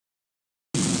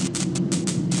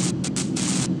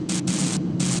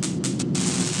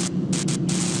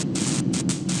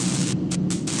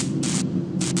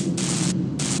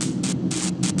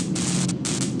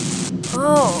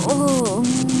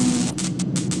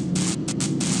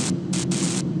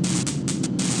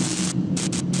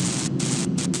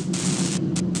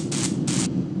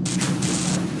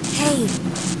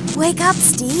Wake up,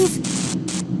 Steve.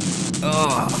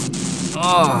 Oh.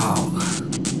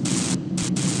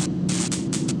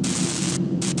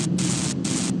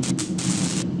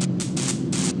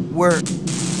 We're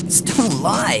still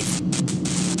alive.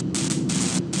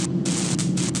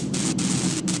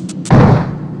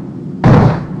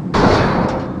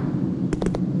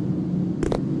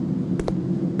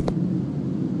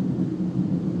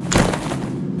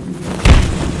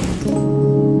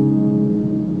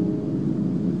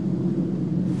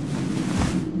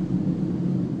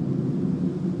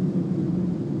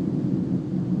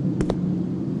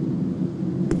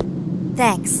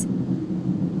 Thanks.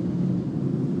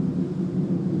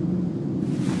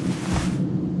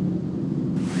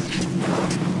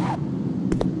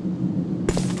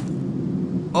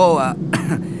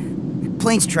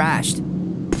 Plane's trashed.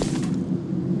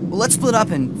 Well, let's split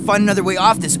up and find another way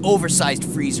off this oversized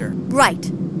freezer.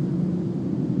 Right.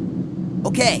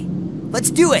 Okay,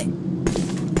 let's do it.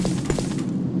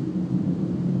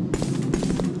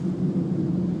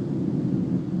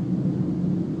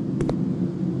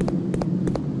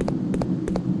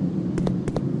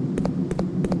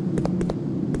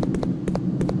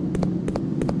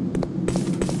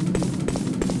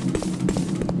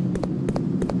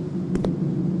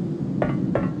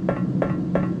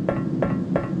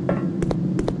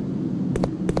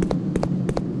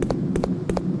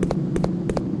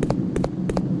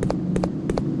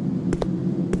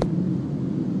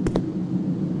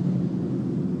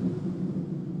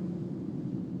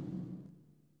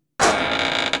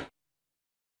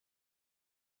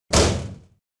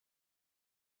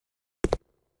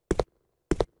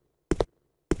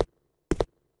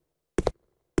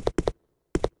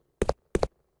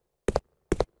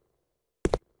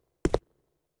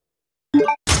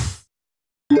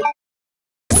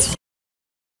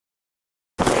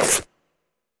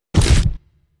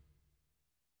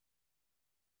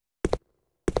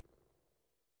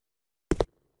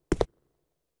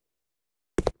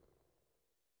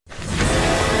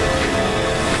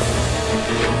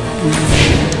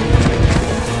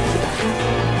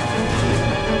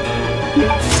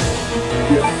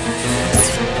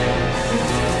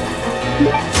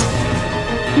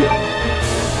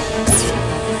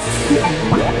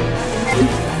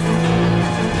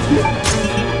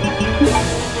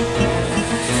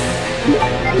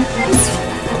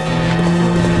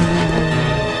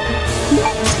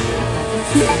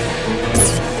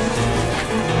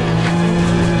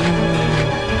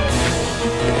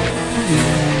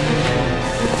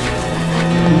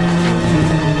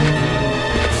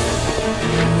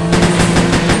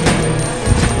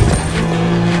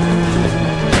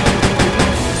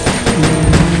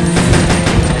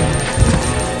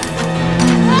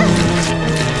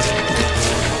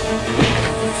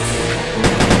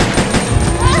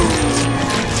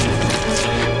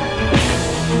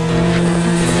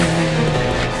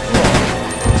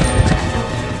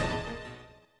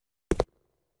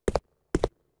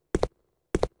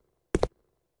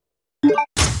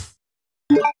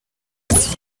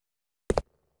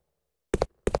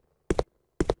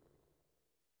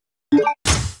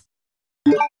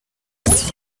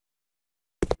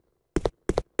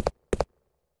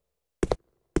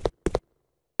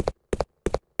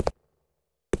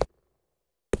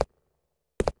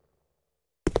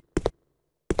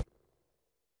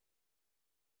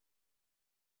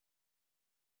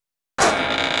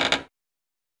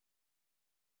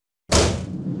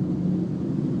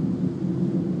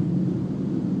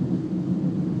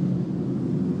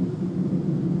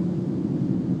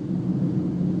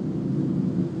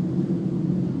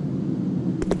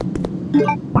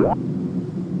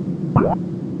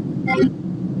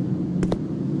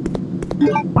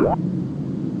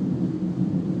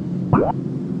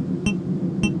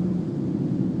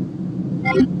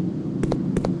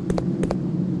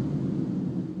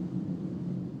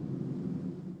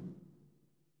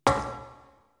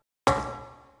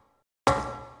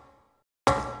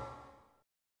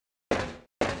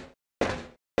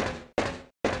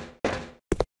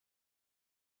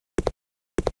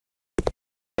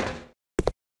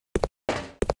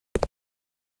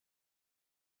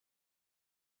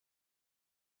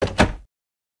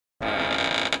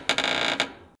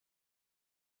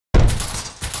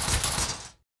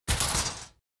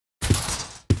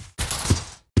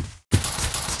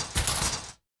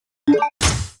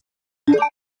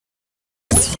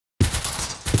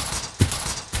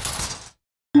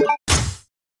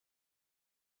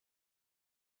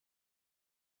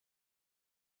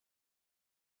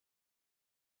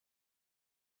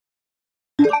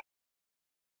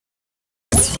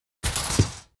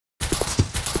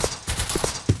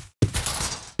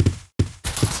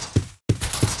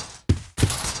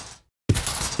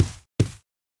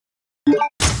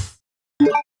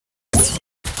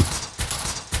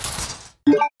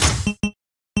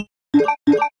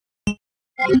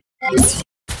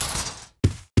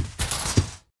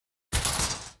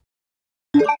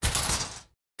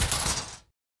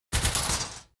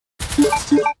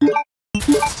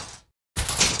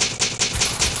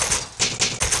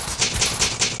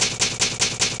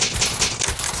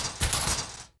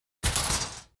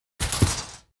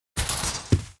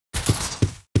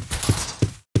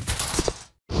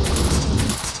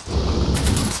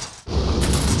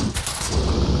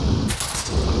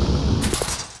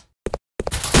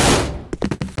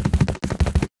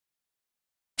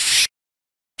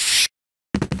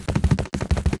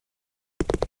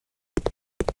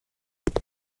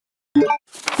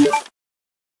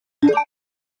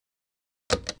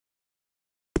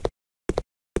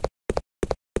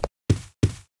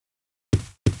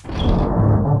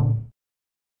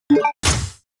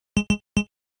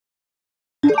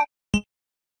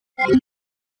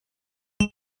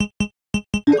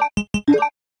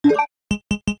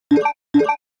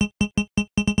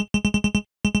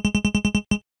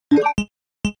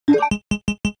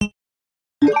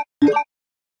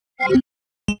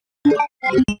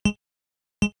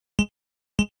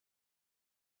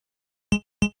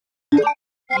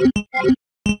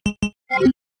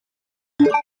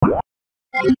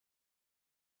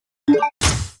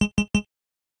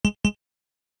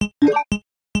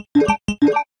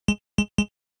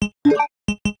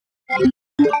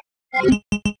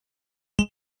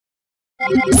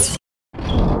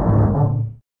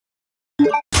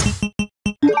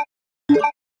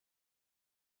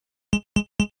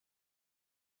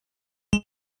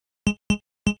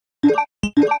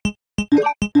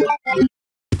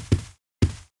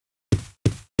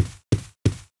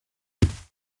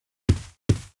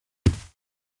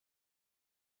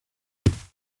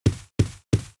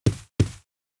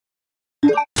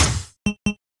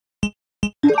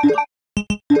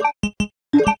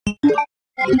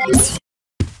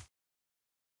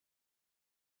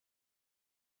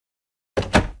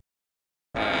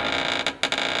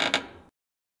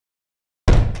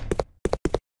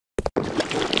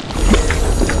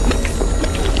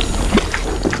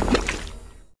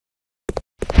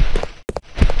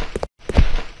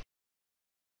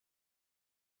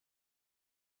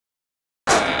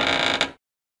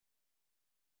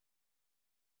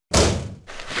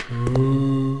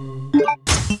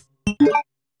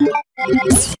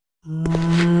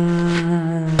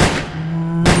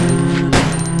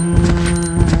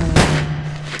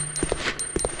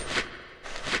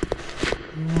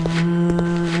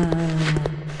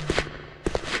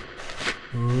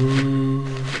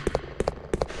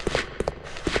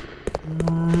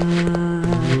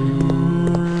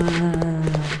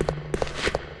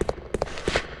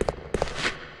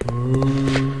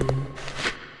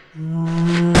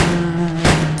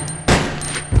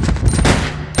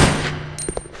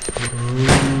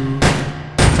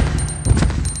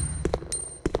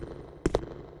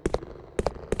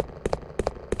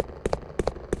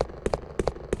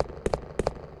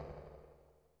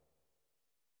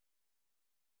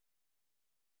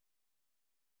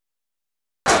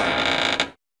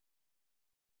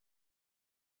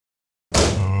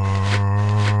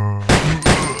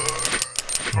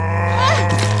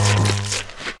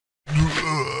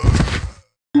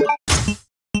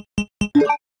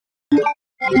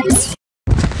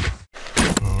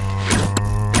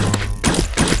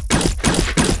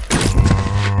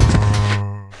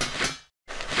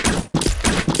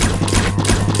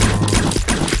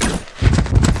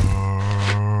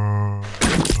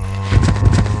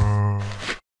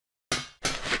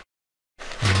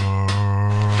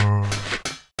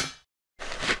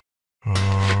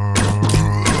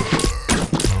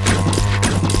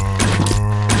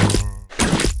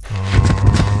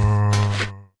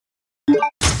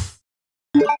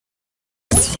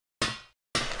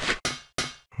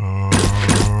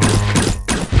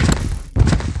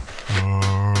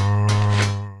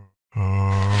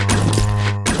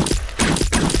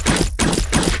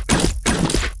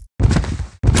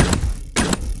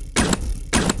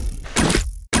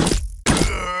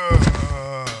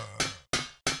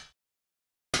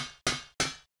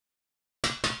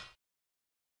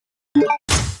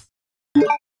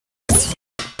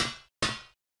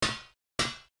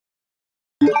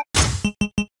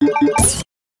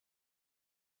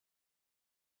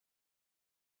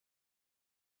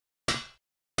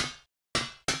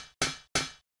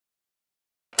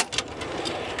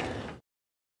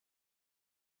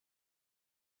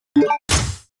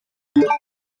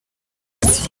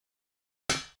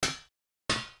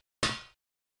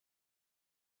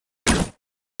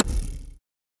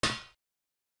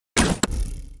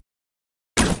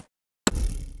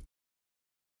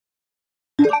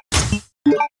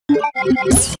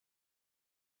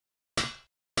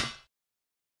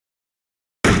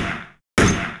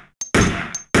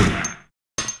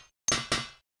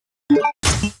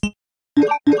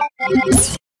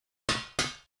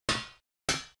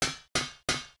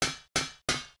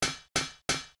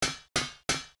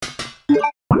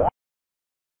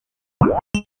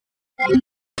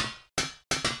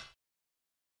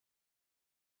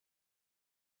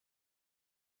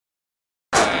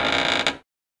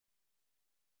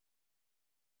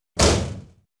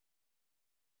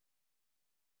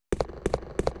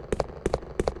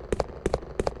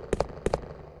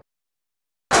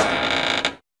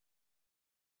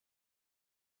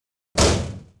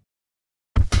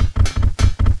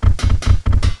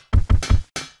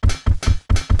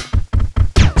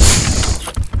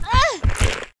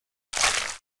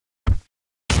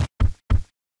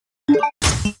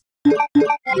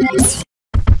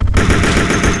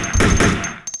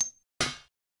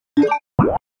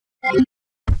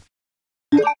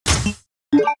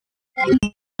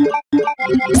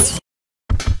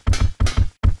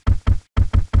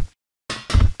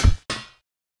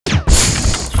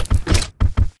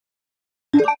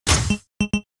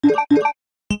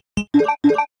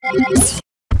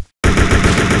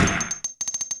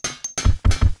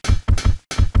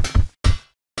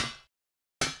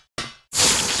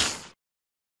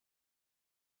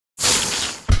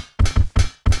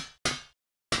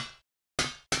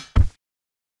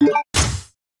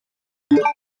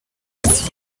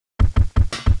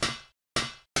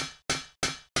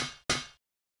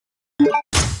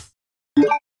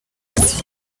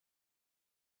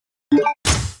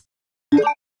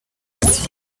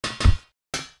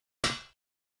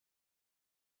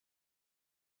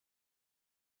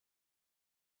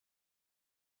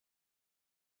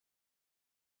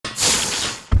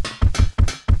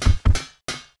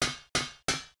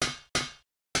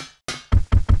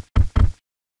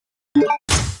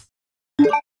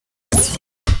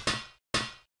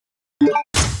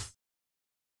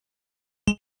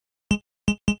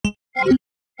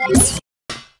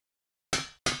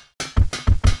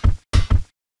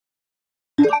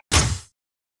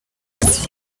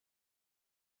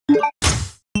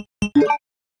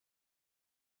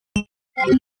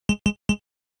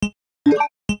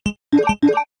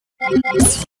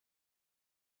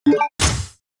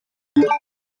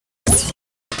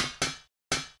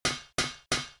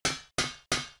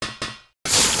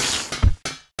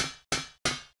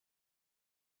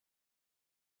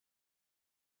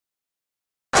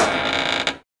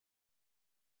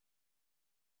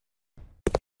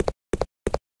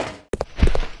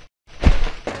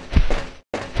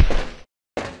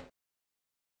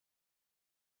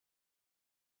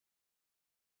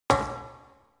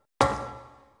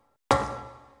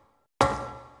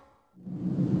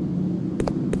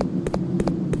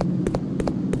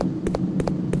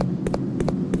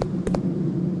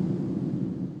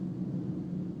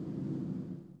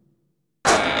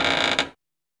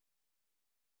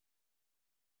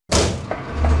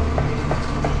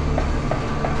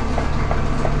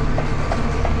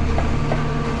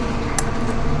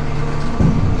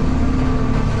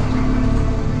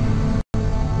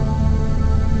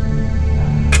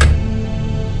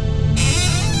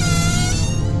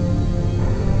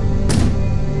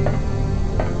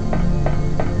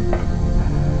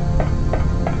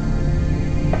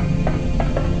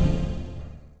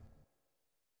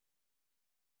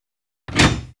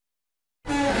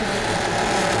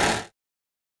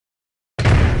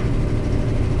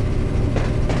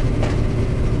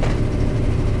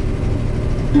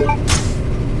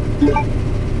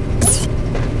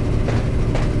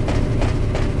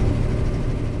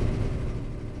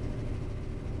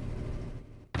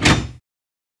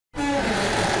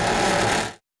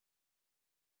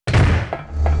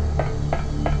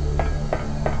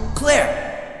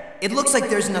 Claire, it looks like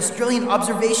there's an Australian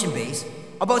observation base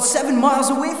about 7 miles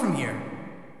away from here.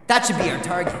 That should be our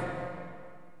target.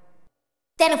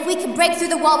 Then if we can break through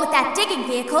the wall with that digging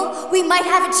vehicle, we might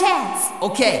have a chance.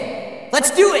 Okay,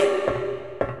 let's do it!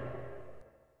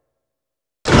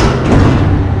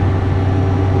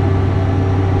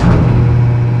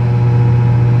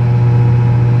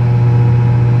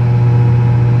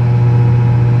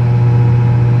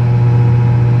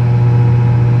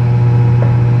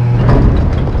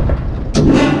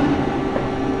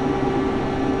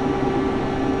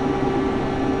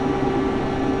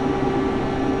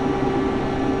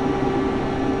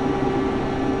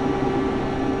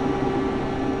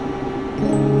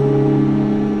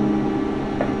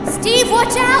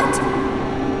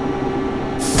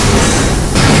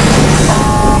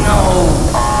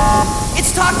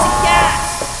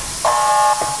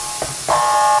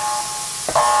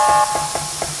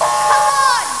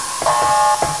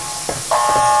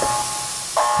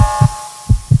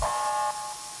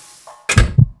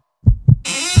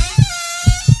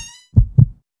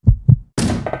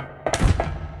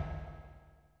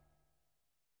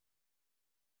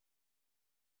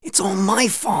 all my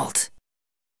fault.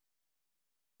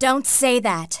 Don't say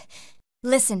that.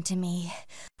 Listen to me.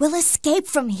 We'll escape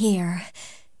from here.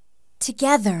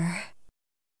 Together.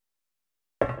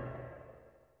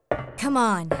 Come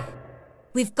on.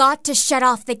 We've got to shut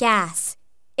off the gas.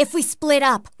 If we split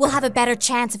up, we'll have a better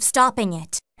chance of stopping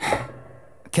it.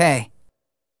 Okay.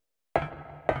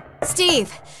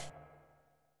 Steve!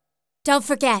 Don't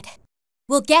forget.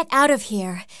 We'll get out of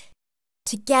here.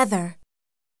 Together.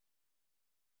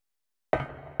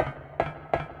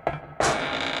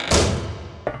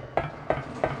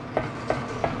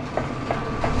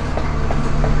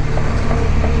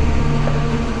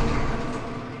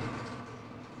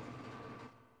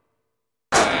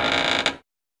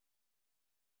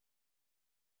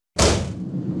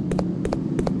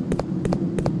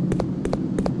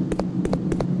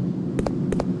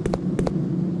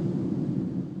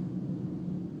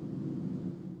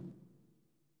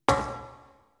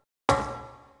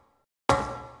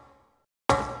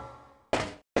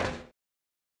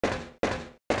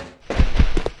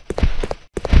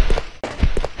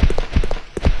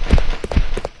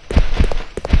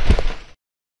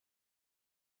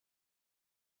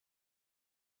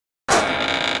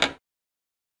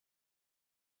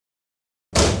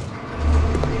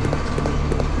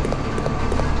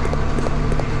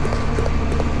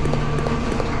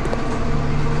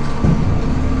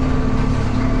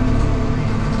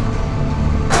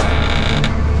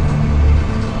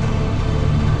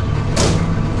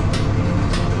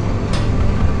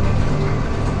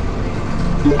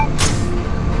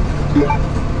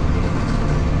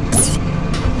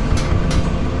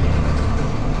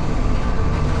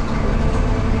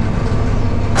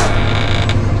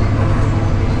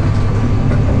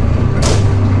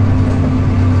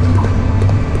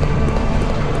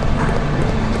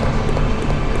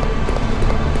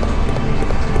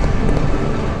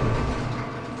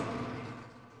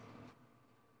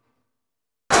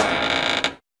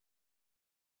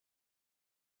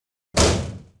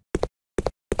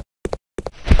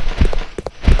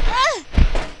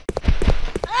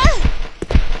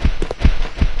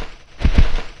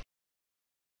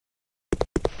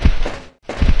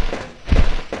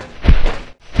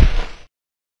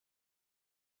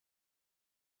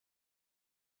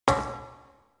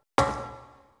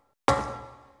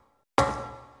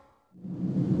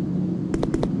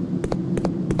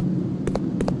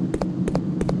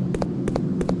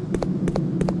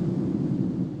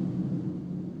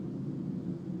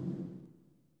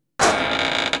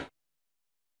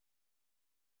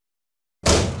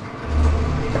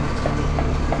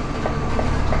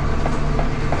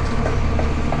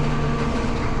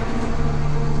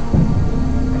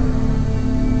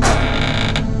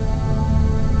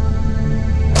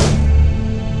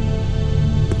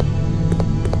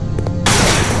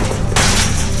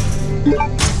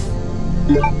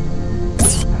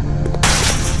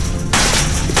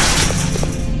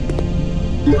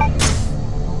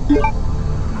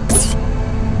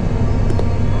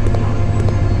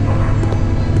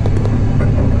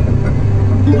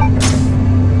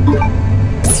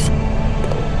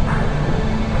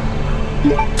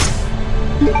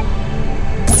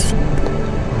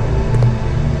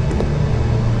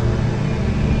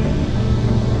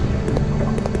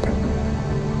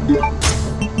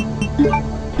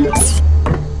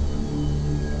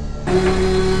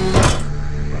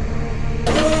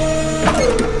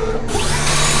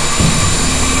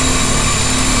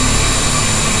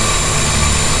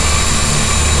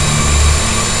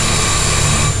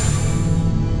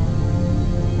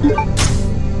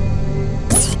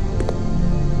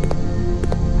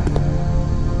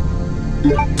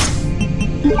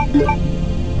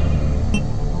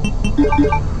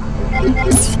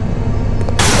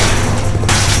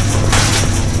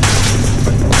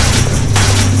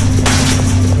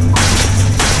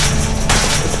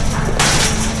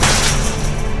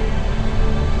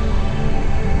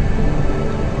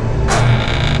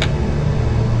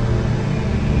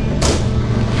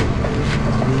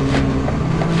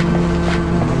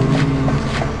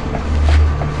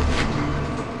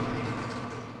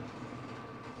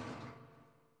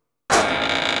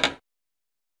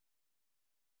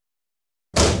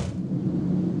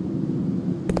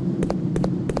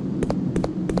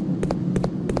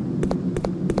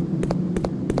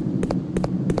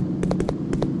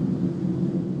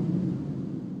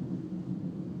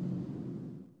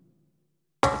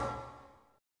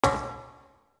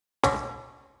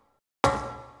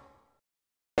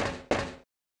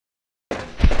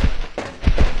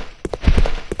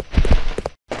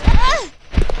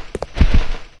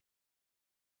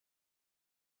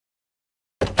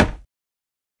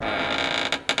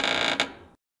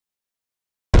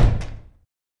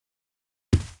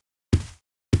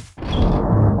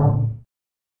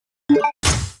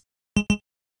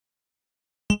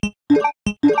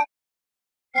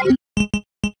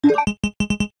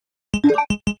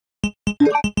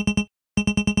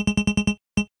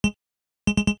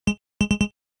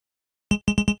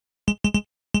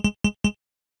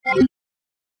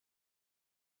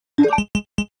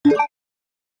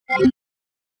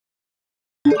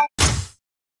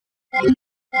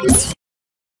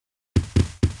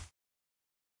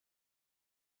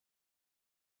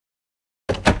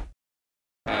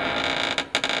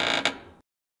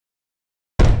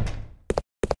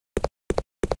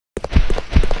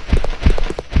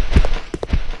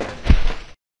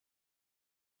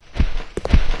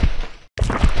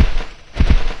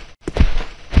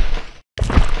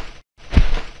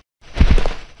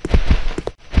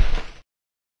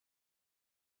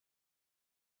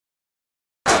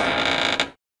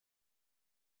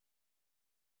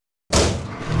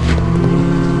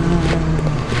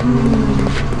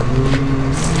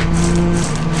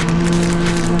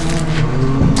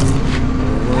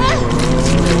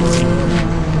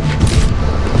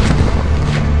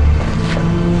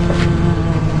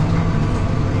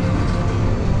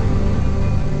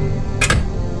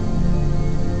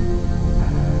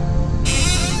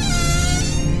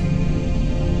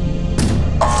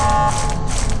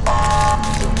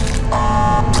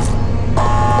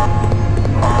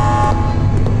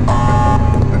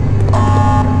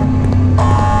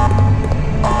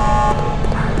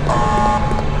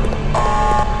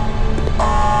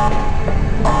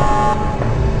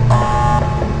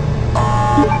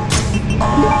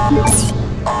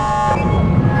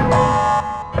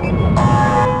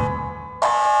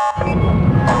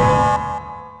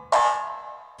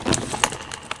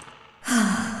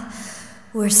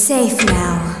 We're safe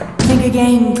now. Think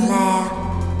again, Claire.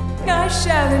 I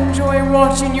shall enjoy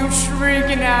watching you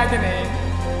shriek in agony.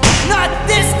 Not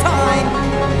this time!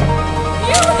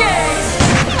 You again!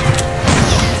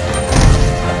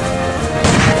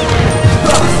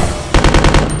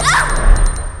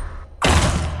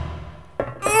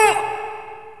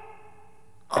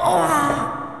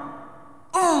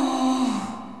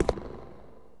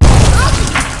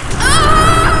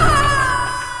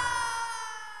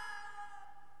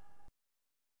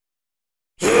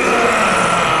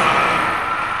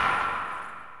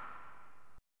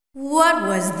 What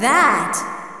was that?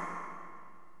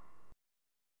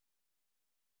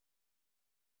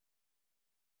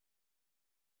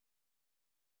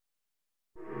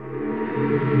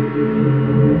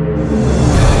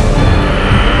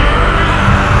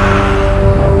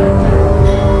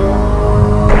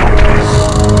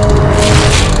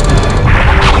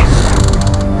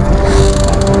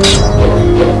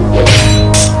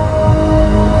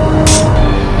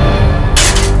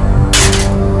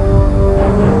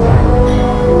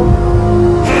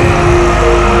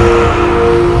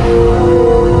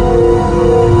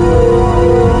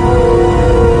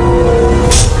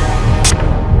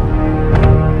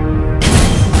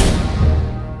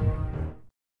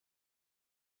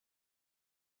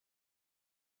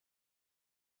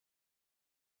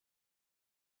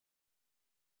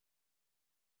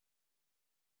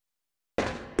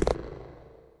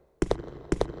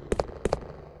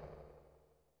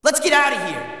 Let's get out of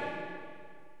here!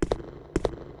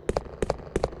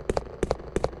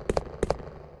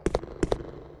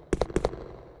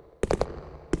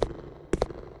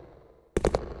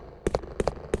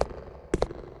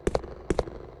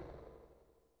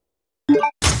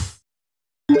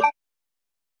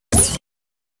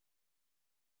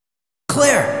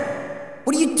 Claire!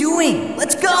 What are you doing?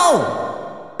 Let's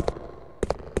go!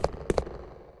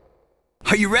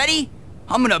 Are you ready?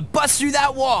 I'm gonna bust through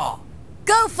that wall!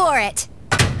 Go for it!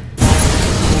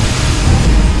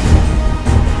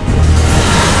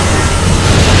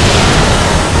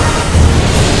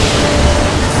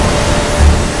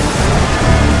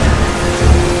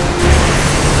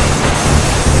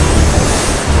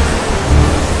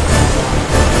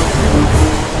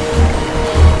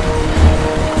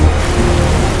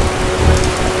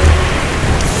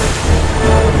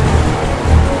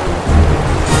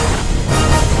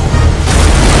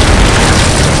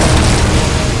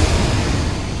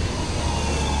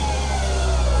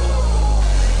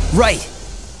 Right!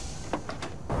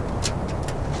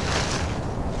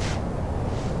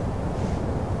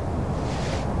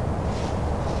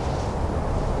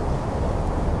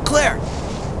 Claire!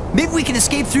 Maybe we can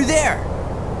escape through there!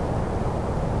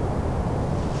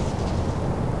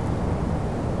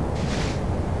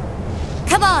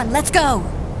 Come on, let's go!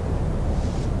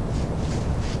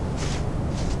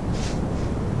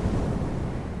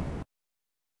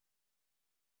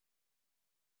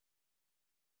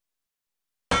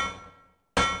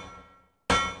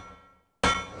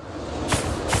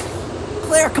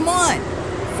 Claire, come on!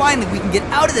 Finally, we can get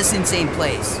out of this insane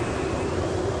place!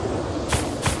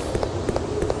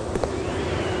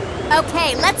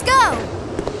 Okay, let's go!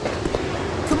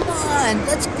 Come on,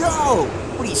 let's go!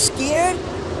 What, are you scared?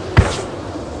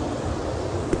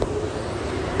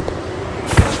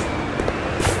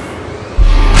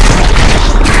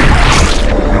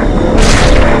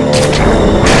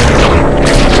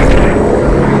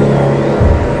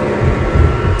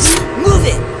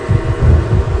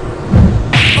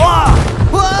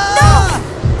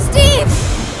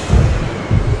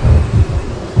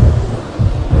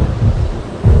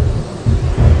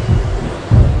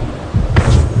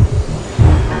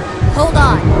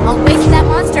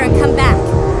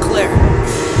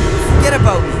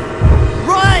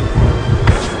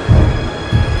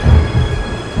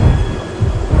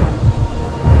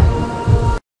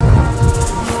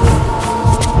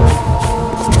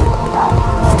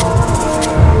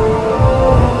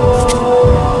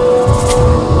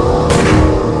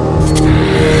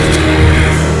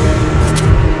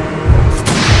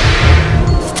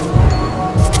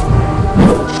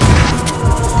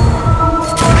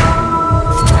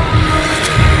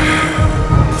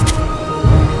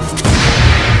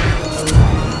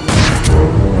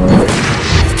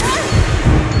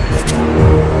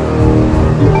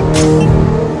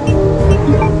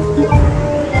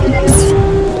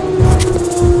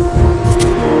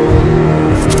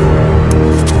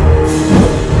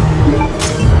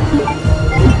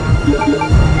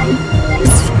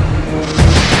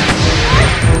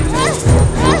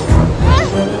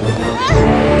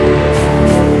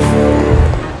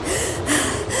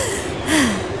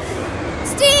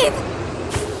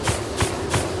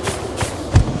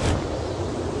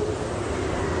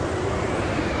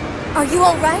 you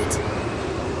all right?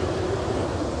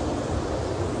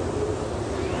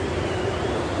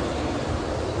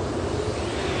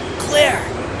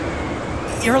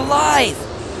 Claire! You're alive!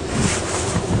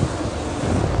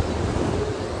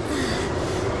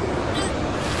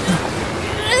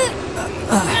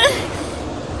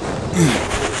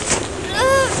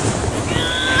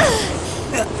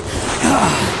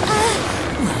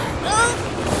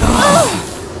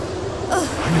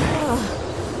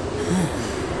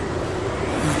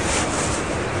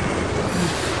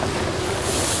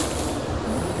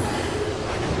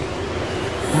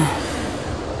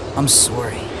 I'm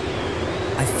sorry.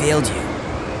 I failed you.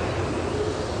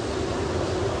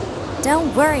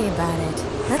 Don't worry about it.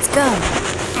 Let's go.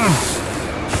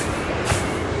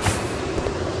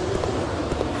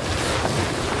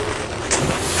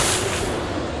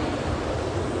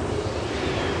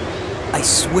 I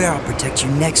swear I'll protect you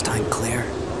next time, Claire.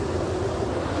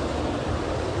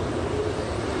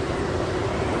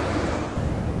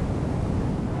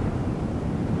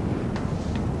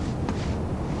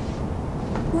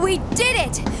 We did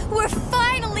it! We're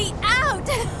finally out!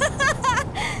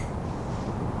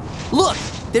 Look!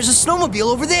 There's a snowmobile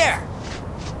over there!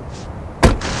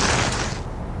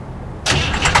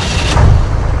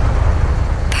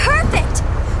 Perfect!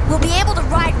 We'll be able to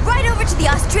ride right over to the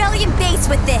Australian base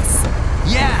with this.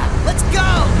 Yeah! Let's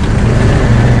go!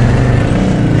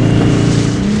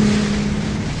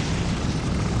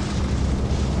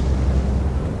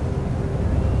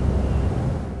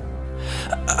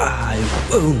 I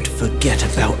won't forget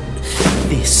about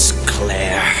this,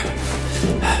 Claire.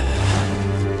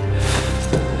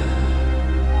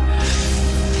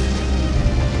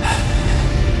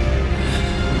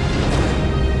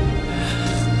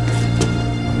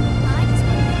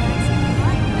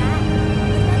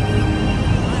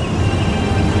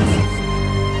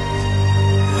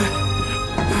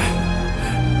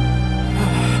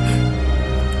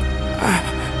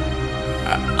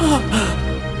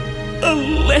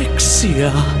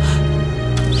 Alexia!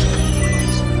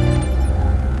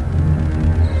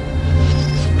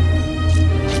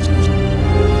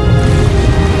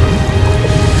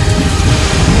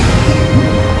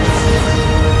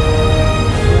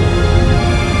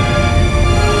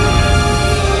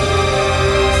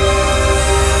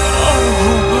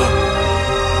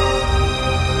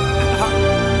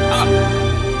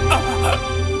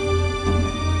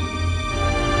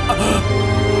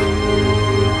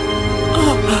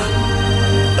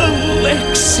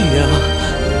 Alexia,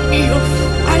 you're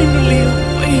finally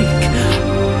awake.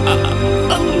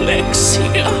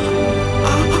 Alexia.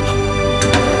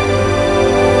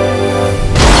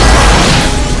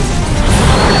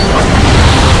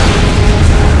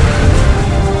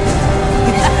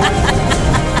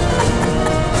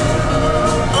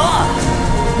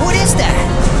 What is that?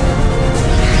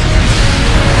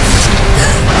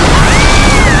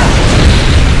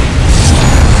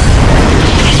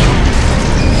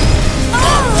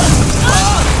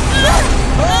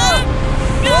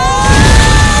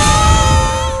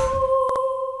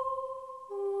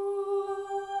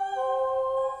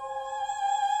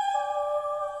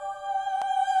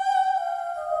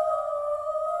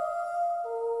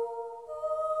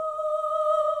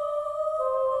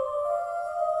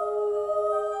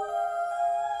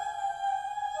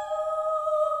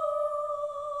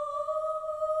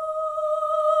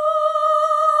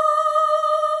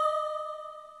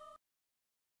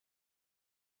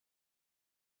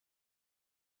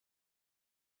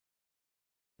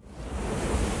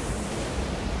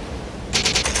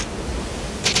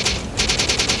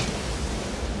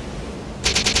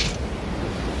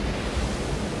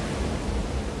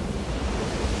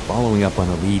 Following up on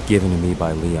a lead given to me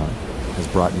by Leon has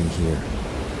brought me here.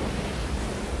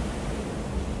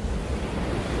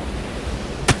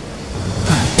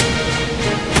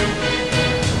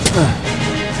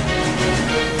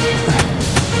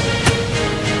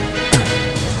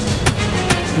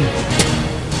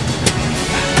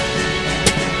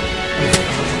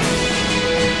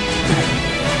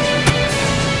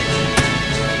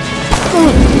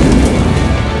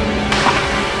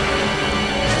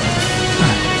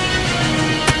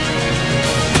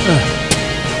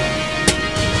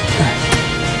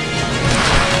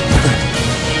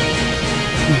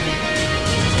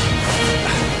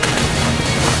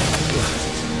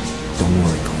 Don't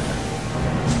worry, Claire.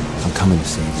 I'm coming to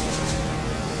save you.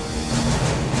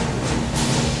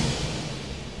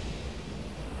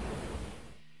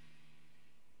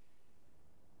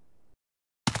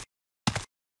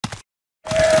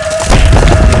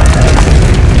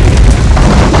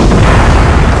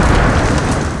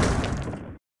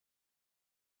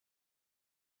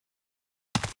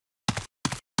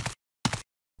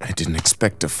 I didn't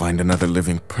expect to find another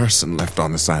living person left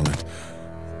on this island.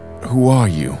 Who are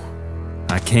you?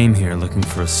 I came here looking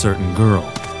for a certain girl.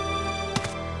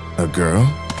 A girl?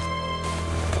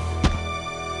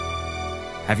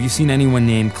 Have you seen anyone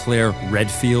named Claire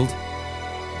Redfield?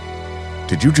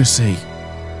 Did you just say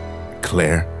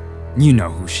Claire? You know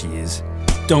who she is,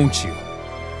 don't you?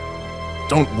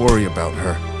 Don't worry about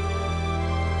her.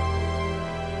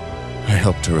 I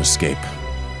helped her escape.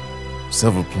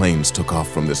 Several planes took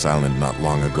off from this island not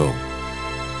long ago.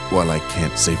 While I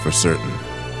can't say for certain,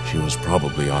 she was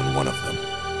probably on one of them.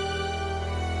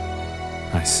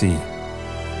 I see.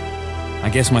 I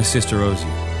guess my sister owes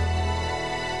you.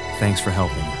 Thanks for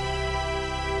helping her.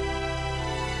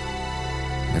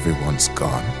 Everyone's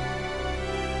gone.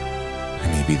 I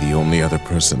may be the only other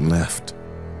person left.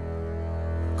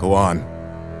 Go on.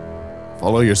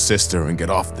 Follow your sister and get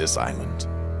off this island.